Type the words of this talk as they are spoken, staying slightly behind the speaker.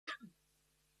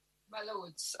My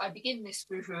Lords, I begin this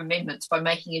group of amendments by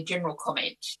making a general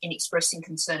comment in expressing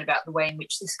concern about the way in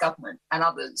which this government and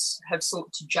others have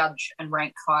sought to judge and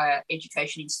rank higher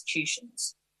education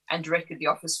institutions and directed the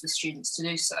Office for Students to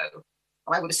do so.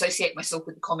 I would associate myself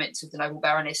with the comments of the Noble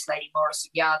Baroness Lady Morris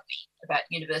of Yardley about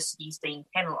universities being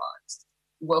penalised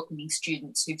for welcoming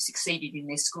students who've succeeded in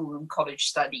their school and college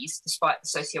studies despite the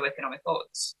socio-economic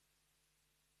odds.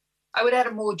 I would add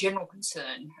a more general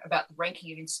concern about the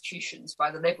ranking of institutions by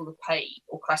the level of pay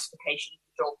or classification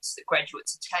of jobs that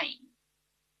graduates attain.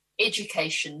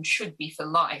 Education should be for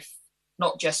life,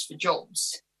 not just for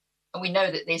jobs. And we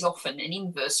know that there's often an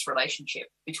inverse relationship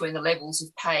between the levels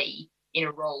of pay in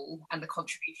a role and the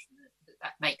contribution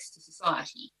that makes to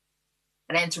society.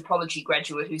 An anthropology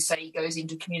graduate who, say, goes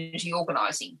into community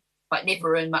organising might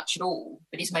never earn much at all,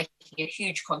 but is making a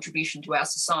huge contribution to our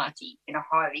society in a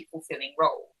highly fulfilling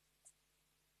role.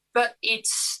 But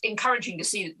it's encouraging to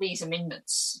see that these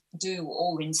amendments do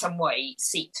all in some way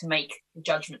seek to make the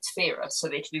judgments fairer, so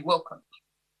they're to be welcomed.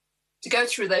 To go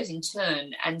through those in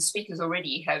turn, and speakers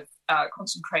already have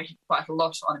concentrated quite a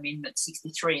lot on Amendment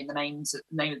 63 in the name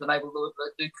of the Noble Lord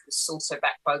Lucas, also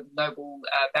backed by the Noble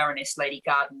Baroness Lady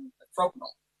Garden of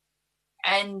Frognall.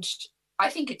 And I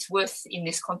think it's worth, in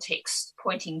this context,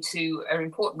 pointing to an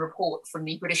important report from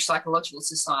the British Psychological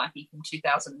Society from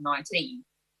 2019,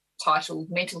 titled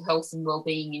Mental Health and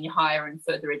Wellbeing in Higher and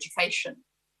Further Education.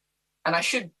 And I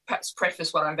should perhaps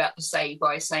preface what I'm about to say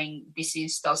by saying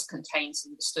this does contain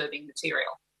some disturbing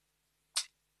material.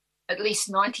 At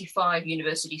least 95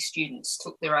 university students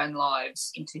took their own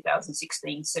lives in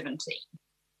 2016-17.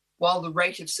 While the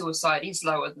rate of suicide is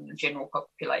lower than the general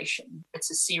population, it's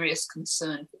a serious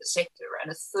concern for the sector,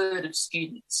 and a third of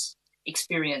students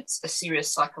experience a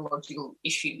serious psychological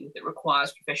issue that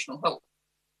requires professional help.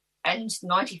 And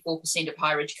 94% of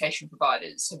higher education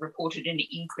providers have reported an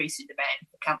increase in demand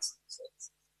for counselling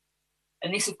services.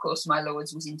 And this, of course, my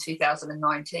lords, was in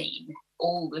 2019.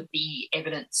 All of the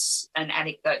evidence and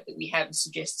anecdote that we have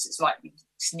suggests it's likely to be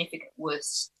significantly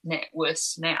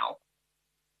worse now.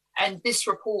 And this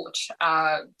report,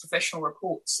 professional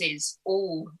report, says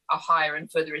all higher and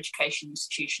further education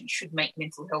institutions should make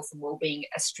mental health and wellbeing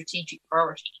a strategic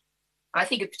priority. And I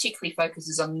think it particularly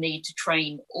focuses on the need to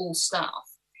train all staff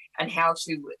and how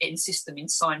to insist them in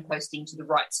signposting to the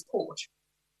right support.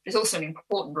 There's also an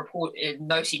important report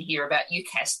note in here about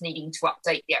UCAS needing to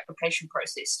update the application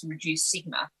process to reduce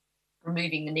stigma,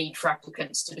 removing the need for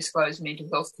applicants to disclose mental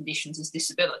health conditions as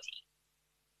disability.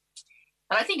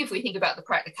 And I think if we think about the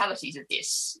practicalities of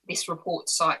this report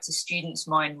cites a Students'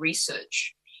 Mind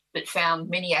research that found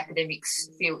many academics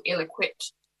feel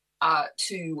ill-equipped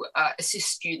to assist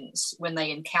students when they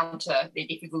encounter their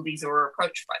difficulties or are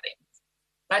approached by them.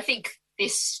 I think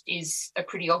this is a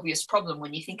pretty obvious problem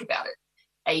when you think about it.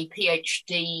 A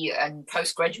PhD and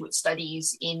postgraduate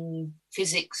studies in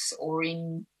physics or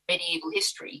in medieval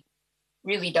history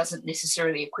really doesn't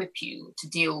necessarily equip you to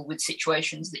deal with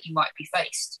situations that you might be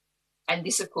faced. And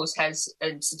this, of course, has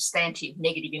a substantive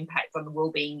negative impact on the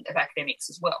well-being of academics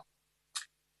as well.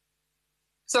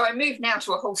 So I move now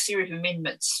to a whole series of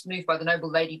amendments moved by the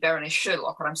Noble Lady Baroness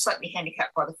Sherlock, and I'm slightly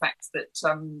handicapped by the fact that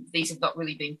these have not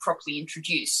really been properly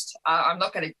introduced. I'm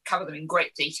not going to cover them in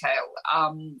great detail,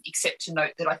 except to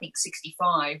note that I think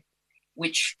 65,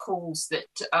 which calls that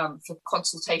for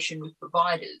consultation with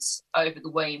providers over the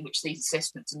way in which these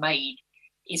assessments are made,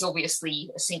 is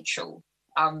obviously essential.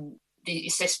 The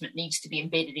assessment needs to be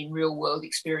embedded in real-world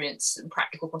experience and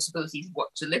practical possibilities of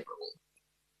what's deliverable.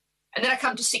 And then I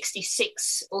come to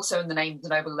 66, also in the name of the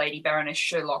Noble Lady Baroness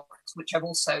Sherlock, to which I've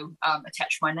also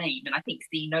attached my name, and I think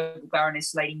the Noble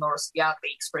Baroness Lady Morris of Yardley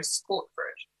expressed support for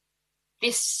it.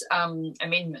 This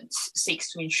amendment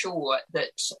seeks to ensure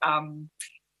that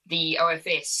the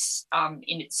OFS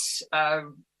in its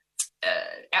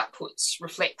outputs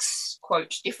reflects,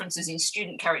 quote, differences in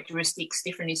student characteristics,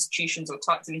 different institutions or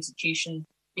types of institution,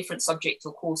 different subjects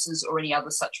or courses, or any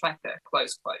other such factor,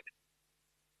 close quote.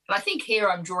 And I think here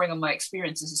I'm drawing on my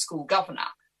experience as a school governor.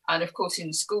 And of course,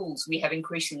 in schools, we have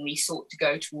increasingly sought to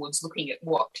go towards looking at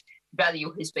what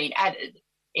value has been added,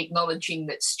 acknowledging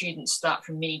that students start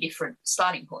from many different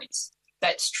starting points.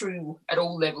 That's true at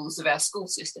all levels of our school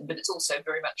system, but it's also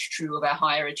very much true of our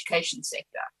higher education sector.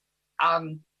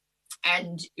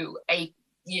 And a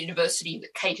university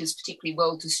that caters particularly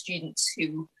well to students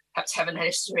who perhaps haven't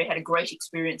necessarily had a great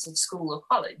experience of school or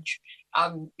college,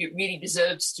 it really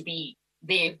deserves to be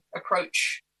their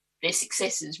approach, their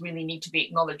successes really need to be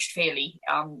acknowledged fairly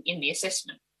in the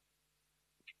assessment.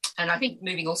 And I think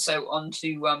moving also on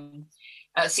to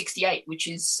 68, which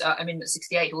is Amendment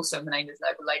 68, also in the name of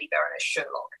Noble Lady Baroness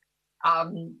Sherlock.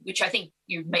 which I think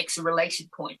makes a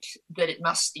related point, that it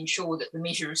must ensure that the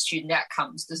measure of student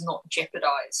outcomes does not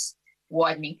jeopardise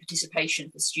widening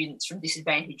participation for students from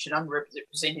disadvantaged and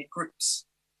underrepresented groups.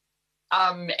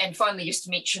 And finally, just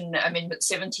to mention Amendment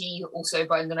 70, also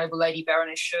by the Noble Lady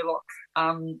Baroness Sherlock,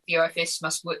 the OFS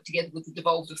must work together with the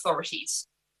devolved authorities,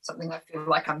 something I feel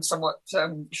like I'm somewhat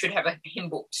should have a hymn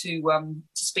book to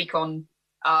speak on,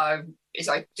 as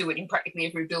I do it in practically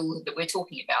every bill that we're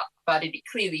talking about. But it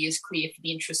clearly is clear for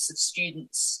the interests of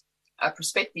students,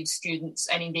 prospective students,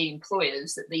 and indeed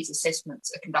employers, that these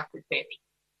assessments are conducted fairly.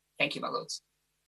 Thank you, my lords.